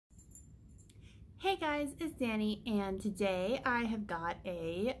Hey guys, it's Danny, and today I have got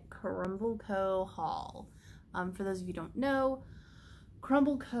a Crumble Co. haul. For those of you who don't know,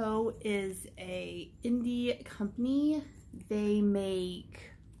 Crumble Co. is a indie company. They make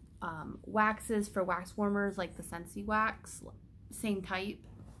waxes for wax warmers like the Scentsy wax, same type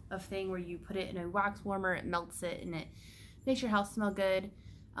of thing where you put it in a wax warmer, it melts it, and it makes your house smell good.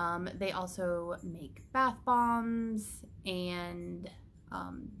 They also make bath bombs and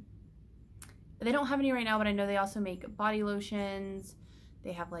they don't have any right now, but I know they also make body lotions.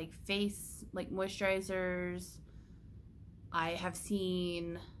 They have like face, like moisturizers. I have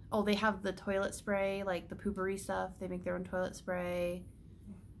seen, oh, they have the toilet spray, like the poopery stuff. They make their own toilet spray.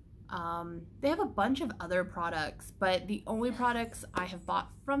 They have a bunch of other products, but the only products I have bought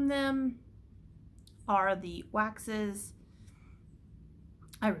from them are the waxes.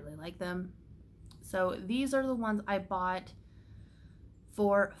 I really like them. So these are the ones I bought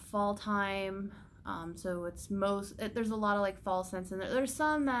for fall time. So it's there's a lot of like fall scents in there. There's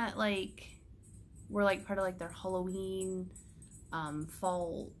some that like were like part of like their Halloween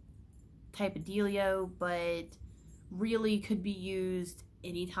fall type of dealio, but really could be used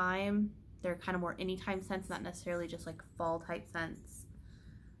anytime. They're kind of more anytime scents, not necessarily just like fall type scents.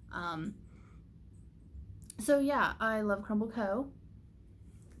 So yeah, I love Crumble Co.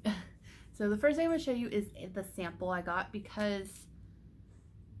 So the first thing I'm going to show you is the sample I got, because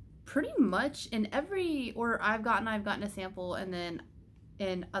pretty much in every order I've gotten a sample, and then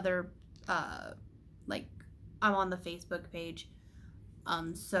in other like I'm on the Facebook page,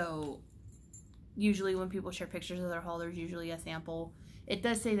 so usually when people share pictures of their haul, there's usually a sample. It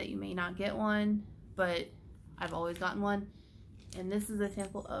does say that you may not get one, but I've always gotten one, and this is a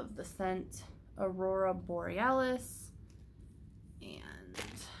sample of the scent Aurora Borealis, and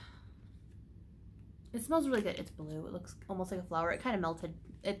it smells really good. It's blue. It looks almost like a flower. It kind of melted.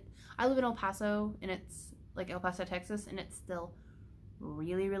 I live in El Paso, and it's like El Paso, Texas, and it's still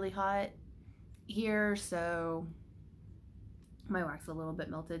really, really hot here, so my wax is a little bit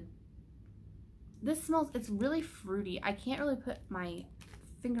melted. This smells, it's really fruity. I can't really put my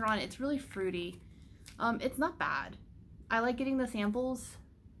finger on it. It's really fruity. It's not bad. I like getting the samples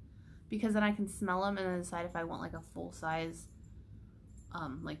because then I can smell them and then decide if I want like a full size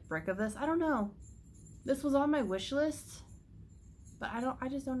like brick of this. I don't know. This was on my wish list, but I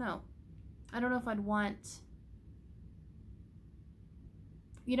just don't know. I don't know if I'd want,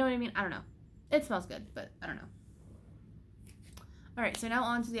 you know what I mean? I don't know. It smells good, but I don't know. All right, so now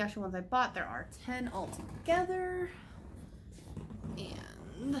on to the actual ones I bought. There are 10 altogether,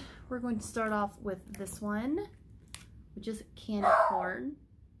 and we're going to start off with this one, which is candy corn.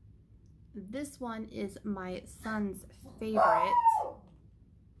 This one is my son's favorite,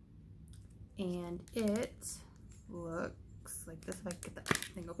 and it looks like this. If I get that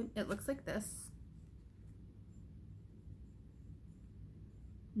thing open, it looks like this.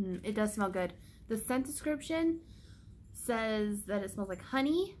 It does smell good. The scent description says that it smells like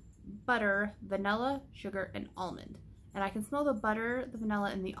honey, butter, vanilla, sugar, and almond. And I can smell the butter, the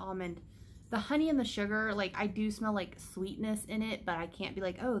vanilla, and the almond. The honey and the sugar, like I do smell like sweetness in it, but I can't be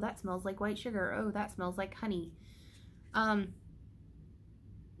like, oh, that smells like white sugar. Oh, that smells like honey. I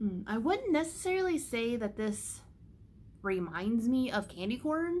wouldn't necessarily say that this reminds me of candy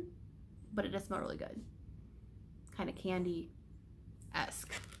corn, but it does smell really good. Kind of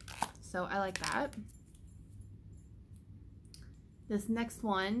candy-esque. So I like that. This next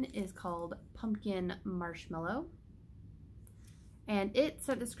one is called Pumpkin Marshmallow. And its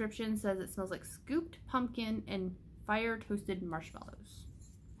description says it smells like scooped pumpkin and fire toasted marshmallows.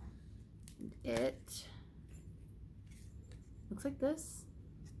 And it looks like this.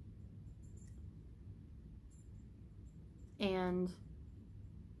 And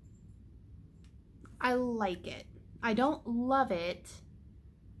I like it. I don't love it,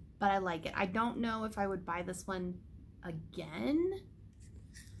 but I like it. I don't know if I would buy this one again.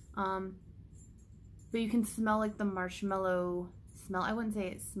 But you can smell like the marshmallow smell. I wouldn't say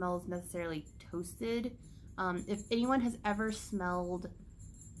it smells necessarily toasted. If anyone has ever smelled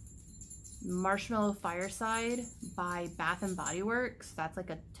Marshmallow Fireside by Bath and Body Works, that's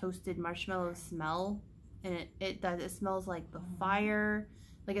like a toasted marshmallow smell. And it smells like the fire,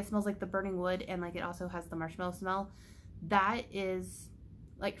 like it smells like the burning wood, and like it also has the marshmallow smell. That is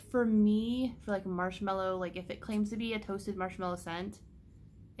like, for me, for like marshmallow, like if it claims to be a toasted marshmallow scent,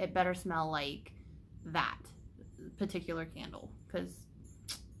 it better smell like that particular candle.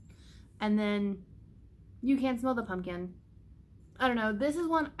 And then you can smell the pumpkin. I don't know, this is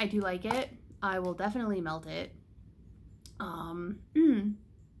one, I do like it. I will definitely melt it.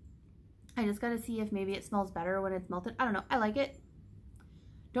 I just gotta see if maybe it smells better when it's melted. I don't know. I like it.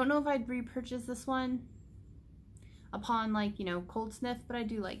 Don't know if I'd repurchase this one upon, like, you know, cold sniff, but I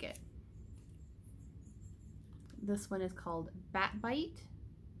do like it. This one is called Bat Bite.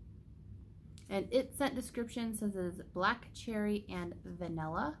 And its scent description says it is black cherry and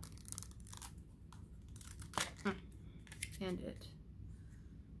vanilla. And it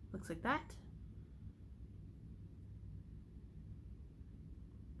looks like that.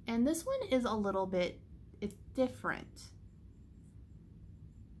 And this one is a little bit, it's different.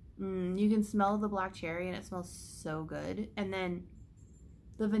 You can smell the black cherry and it smells so good. And then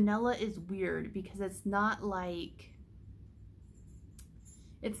the vanilla is weird because it's not like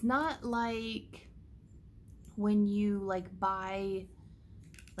when you like buy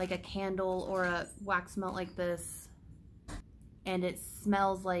like a candle or a wax melt like this and it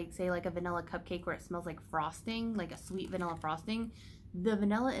smells like, say, like a vanilla cupcake where it smells like frosting, like a sweet vanilla frosting. The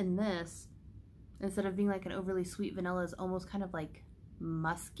vanilla in this, instead of being like an overly sweet vanilla, is almost kind of like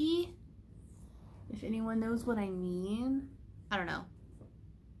musky, if anyone knows what I mean. I don't know.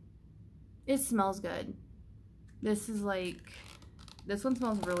 It smells good. This one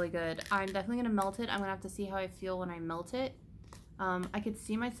smells really good. I'm definitely gonna melt it. I'm gonna have to see how I feel when I melt it. I could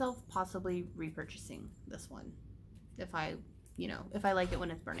see myself possibly repurchasing this one if I like it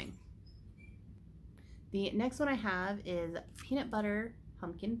when it's burning. The next one I have is peanut butter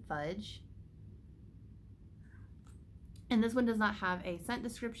pumpkin fudge. And this one does not have a scent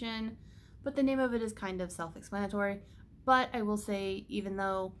description, but the name of it is kind of self-explanatory. But I will say, even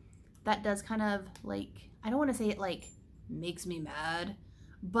though that does kind of like, I don't want to say it like makes me mad,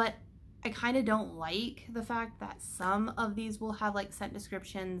 but I kind of don't like the fact that some of these will have like scent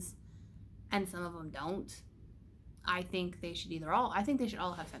descriptions and some of them don't. I think they should all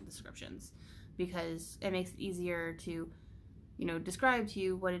have scent descriptions because it makes it easier to, you know, describe to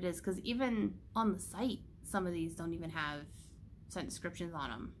you what it is. Because even on the site, some of these don't even have scent descriptions on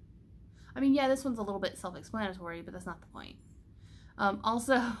them. I mean, yeah, this one's a little bit self-explanatory, but that's not the point.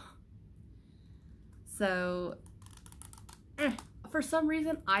 For some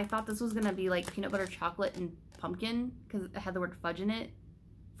reason, I thought this was gonna be like peanut butter chocolate and pumpkin because it had the word fudge in it,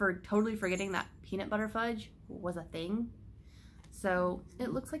 for totally forgetting that peanut butter fudge was a thing. So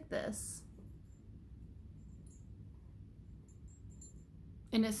it looks like this.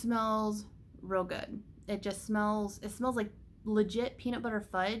 And it smells real good. It smells like legit peanut butter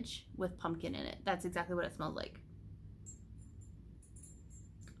fudge with pumpkin in it. That's exactly what it smells like.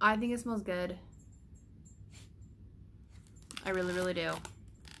 I think it smells good. I really, really do.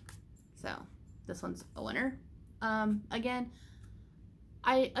 So this one's a winner. Again,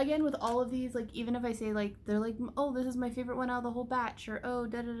 with all of these, like, even if I say like, they're like, oh, this is my favorite one out of the whole batch, or oh,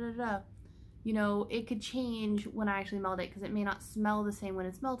 da da da da, you know, it could change when I actually melt it because it may not smell the same when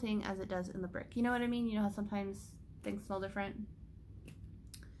it's melting as it does in the brick. You know what I mean? You know how sometimes things smell different?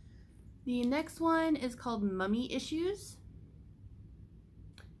 The next one is called Mummy Issues.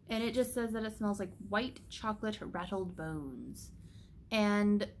 And it just says that it smells like white chocolate rattled bones.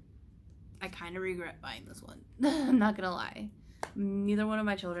 And I kind of regret buying this one. I'm not gonna lie. Neither one of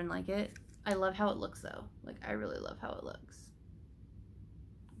my children like it. I love how it looks though. Like, I really love how it looks.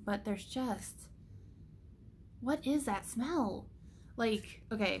 But there's just, what is that smell? Like,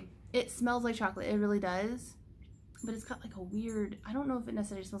 okay, it smells like chocolate. It really does. But it's got like a weird, I don't know if it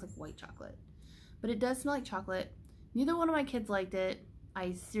necessarily smells like white chocolate. But it does smell like chocolate. Neither one of my kids liked it.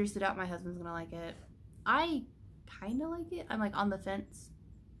 I seriously doubt my husband's gonna like it. I kind of like it. I'm like on the fence.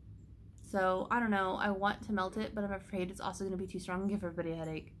 So, I don't know. I want to melt it, but I'm afraid it's also gonna be too strong and give everybody a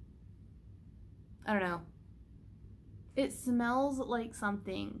headache. I don't know. It smells like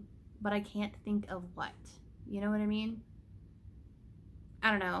something, but I can't think of what. You know what I mean?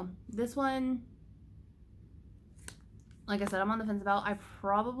 I don't know. This one, like I said, I'm on the fence about. I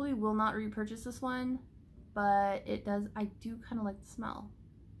probably will not repurchase this one. But I do kind of like the smell.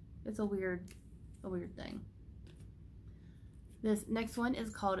 It's a weird thing. This next one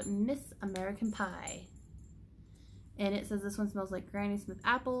is called Miss American Pie. And it says this one smells like Granny Smith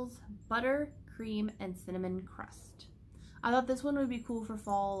apples, butter, cream, and cinnamon crust. I thought this one would be cool for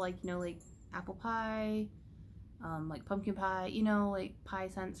fall, like, you know, like apple pie, like pumpkin pie, you know, like pie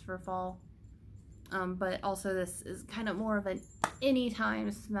scents for fall. But also this is kind of more of an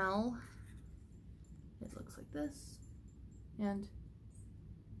anytime smell. It looks like this, and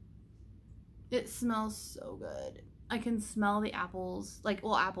it smells so good. I can smell the apples, like,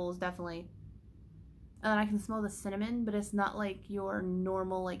 well, apples definitely, and I can smell the cinnamon, but it's not like your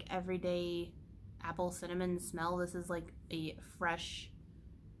normal, like, everyday apple cinnamon smell. This is like a fresh,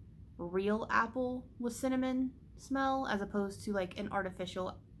 real apple with cinnamon smell, as opposed to like an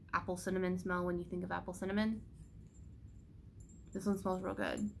artificial apple cinnamon smell when you think of apple cinnamon. This one smells real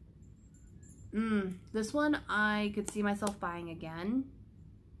good. This one I could see myself buying again.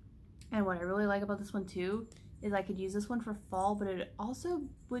 And what I really like about this one too is I could use this one for fall, but it also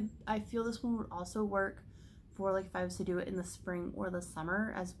would, I feel this one would also work for like if I was to do it in the spring or the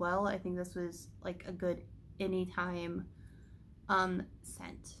summer as well. I think this was like a good anytime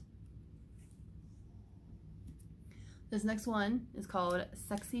scent. This next one is called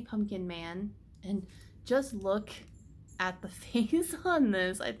Sexy Pumpkin Man, and just look at the face on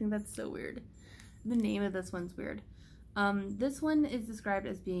this. I think that's so weird. The name of this one's weird. This one is described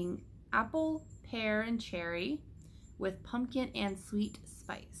as being apple, pear, and cherry with pumpkin and sweet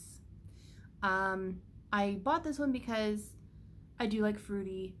spice. I bought this one because I do like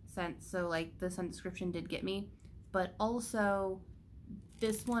fruity scents, so like the scent description did get me, but also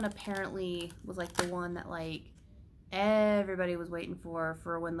this one apparently was like the one that like everybody was waiting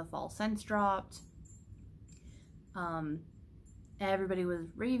for when the fall scents dropped. Everybody was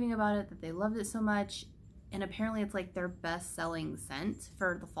raving about it, that they loved it so much, and apparently it's like their best-selling scent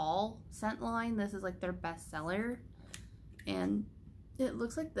for the fall scent line. This is like their best seller, and it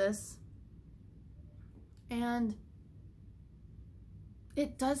looks like this, and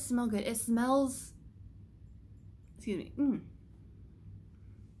it does smell good. It smells, excuse me,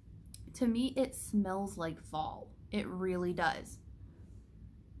 to me it smells like fall. It really does.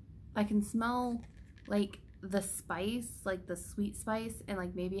 I can smell like the spice, like the sweet spice, and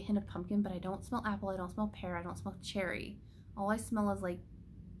like maybe a hint of pumpkin, but I don't smell apple, I don't smell pear, I don't smell cherry. All I smell is like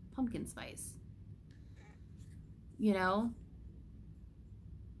pumpkin spice, you know?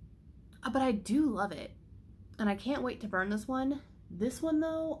 But I do love it, and I can't wait to burn this one. This one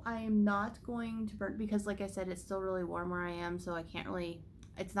though, I am not going to burn because like I said, it's still really warm where I am, so I can't really,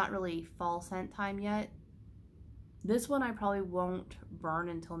 it's not really fall scent time yet. This one I probably won't burn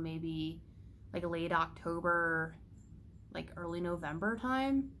until maybe like late October, like early November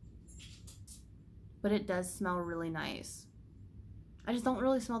time. But it does smell really nice. I just don't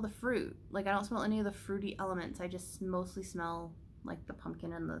really smell the fruit. Like I don't smell any of the fruity elements. I just mostly smell like the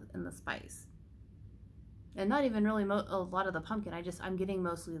pumpkin and the spice. And not even really a lot of the pumpkin. I'm getting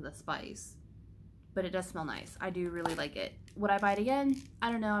mostly the spice. But it does smell nice. I do really like it. Would I buy it again?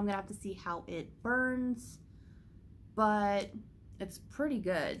 I don't know. I'm gonna have to see how it burns. But it's pretty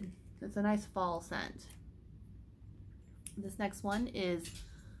good. It's a nice fall scent. This next one is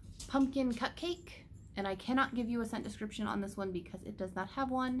Pumpkin Cupcake, and I cannot give you a scent description on this one because it does not have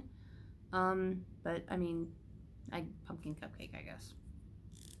one. But I mean, pumpkin cupcake, I guess.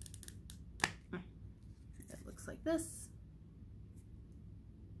 It looks like this.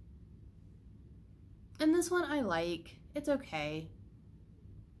 And this one I like. It's okay.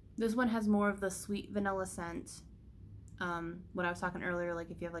 This one has more of the sweet vanilla scent. When I was talking earlier,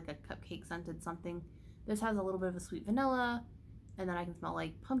 like if you have like a cupcake scented something, this has a little bit of a sweet vanilla, and then I can smell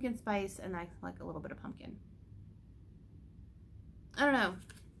like pumpkin spice, and I like a little bit of pumpkin. I don't know.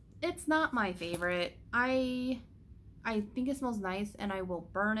 It's not my favorite. I think it smells nice, and I will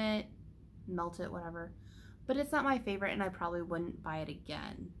burn it, melt it, whatever. But it's not my favorite, and I probably wouldn't buy it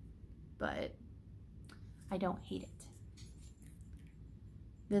again. But I don't hate it.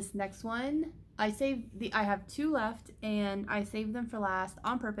 This next one, I have 2 left, and I saved them for last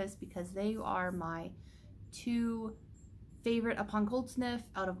on purpose because they are my 2 favorite upon cold sniff.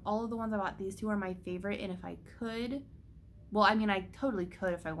 Out of all of the ones I bought, these 2 are my favorite, and if I could, well, I mean, I totally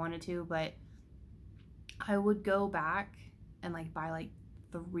could if I wanted to, but I would go back and like buy like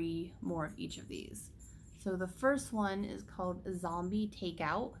 3 more of each of these. So the first one is called Zombie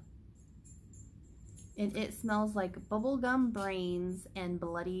Takeout, and it smells like bubblegum brains and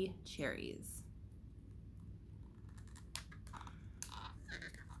bloody cherries.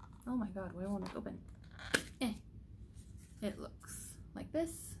 Oh my god, why won't it open? It looks like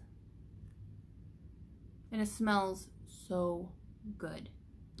this. And it smells so good.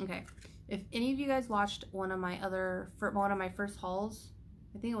 Okay, if any of you guys watched one of my first hauls,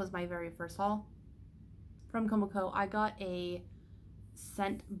 I think it was my very first haul from Crumble Co., I got a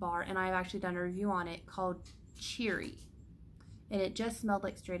scent bar, and I've actually done a review on it, called Cheery. And it just smelled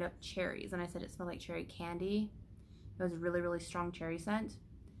like straight up cherries, and I said it smelled like cherry candy. It was a really, really strong cherry scent.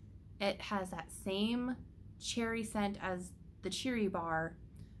 It has that same cherry scent as the Cheery bar,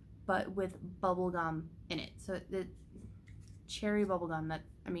 but with bubblegum in it. So the cherry bubblegum, that,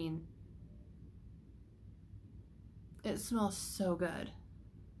 I mean, it smells so good.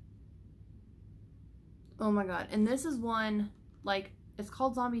 Oh my god. And this is one, like, it's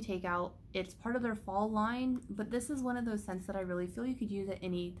called Zombie Takeout. It's part of their fall line, but this is one of those scents that I really feel you could use at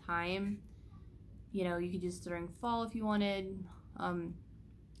any time. You know, you could use it during fall if you wanted,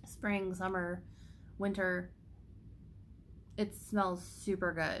 spring, summer, winter. It smells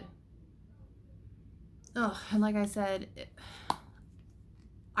super good. Oh, and like I said,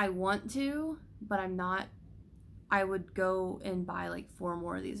 I want to, but I'm not. I would go and buy like 4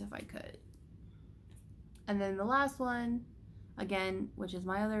 more of these if I could. And then the last one, again, which is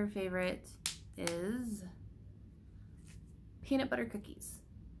my other favorite, is peanut butter cookies.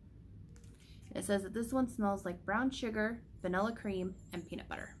 It says that this one smells like brown sugar, vanilla cream, and peanut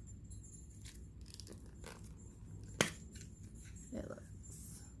butter. It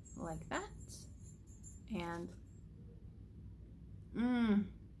looks like that. And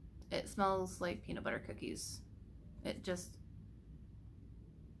it smells like peanut butter cookies. It just,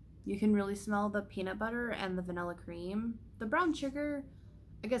 you can really smell the peanut butter and the vanilla cream. The brown sugar,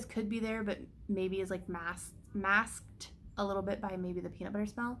 I guess, could be there, but maybe is like masked a little bit by maybe the peanut butter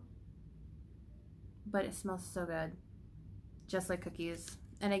smell. But it smells so good, just like cookies.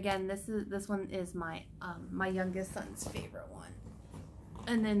 And again, this one is my my youngest son's favorite one.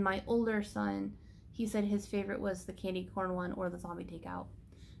 And then my older son, he said his favorite was the candy corn one or the zombie takeout.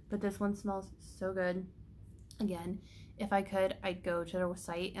 But this one smells so good. Again, if I could, I'd go to their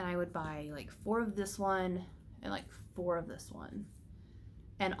site and I would buy like 4 of this one and like 4 of this one.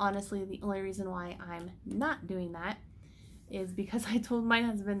 And honestly, the only reason why I'm not doing that is because I told my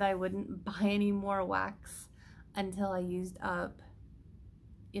husband I wouldn't buy any more wax until I used up,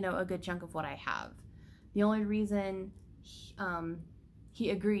 you know, a good chunk of what I have. The only reason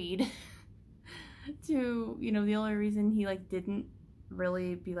he agreed to, you know, the only reason he like didn't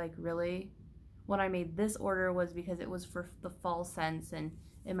really be like, really, when I made this order was because it was for the fall scents, and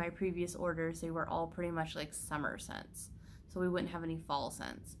in my previous orders they were all pretty much like summer scents, so we wouldn't have any fall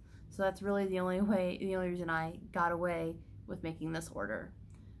scents. So that's really the only reason I got away with making this order.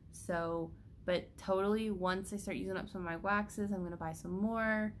 So, but totally, once I start using up some of my waxes, I'm gonna buy some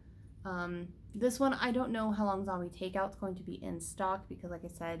more. This one, I don't know how long Zombie Takeout's going to be in stock, because like I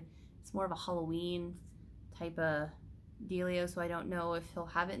said, it's more of a Halloween type of dealio, so I don't know if he'll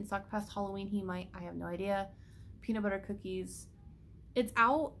have it in stock past Halloween. He might, I have no idea. Peanut butter cookies, it's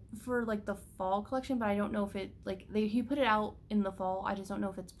out for like the fall collection, but I don't know if it, like, he put it out in the fall, I just don't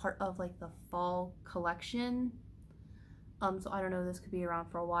know if it's part of like the fall collection. So I don't know, this could be around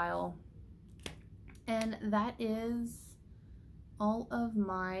for a while. And that is all of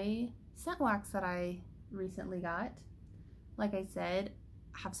my scent wax that I recently got. Like I said,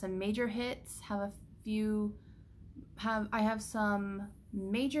 I have some major hits, I have some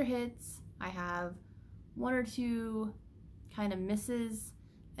major hits, I have 1 or 2 kind of misses,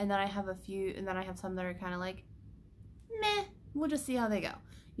 and then I have a few, and then I have some that are kind of like, meh, we'll just see how they go,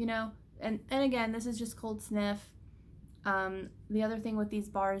 you know. And again, this is just cold sniff. The other thing with these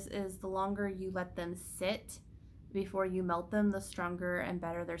bars is the longer you let them sit before you melt them, the stronger and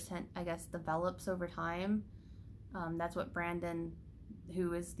better their scent, I guess, develops over time. That's what Brandon,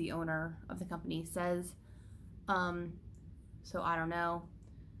 who is the owner of the company, says. So I don't know.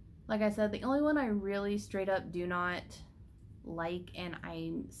 Like I said, the only one I really straight up do not like, and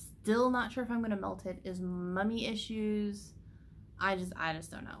I'm still not sure if I'm going to melt it, is Mummy Issues. I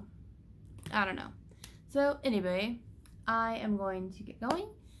just don't know. I don't know. So anyway, I am going to get going,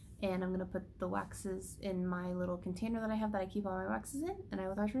 and I'm going to put the waxes in my little container that I have that I keep all my waxes in, and I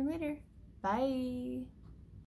will talk to you later. Bye!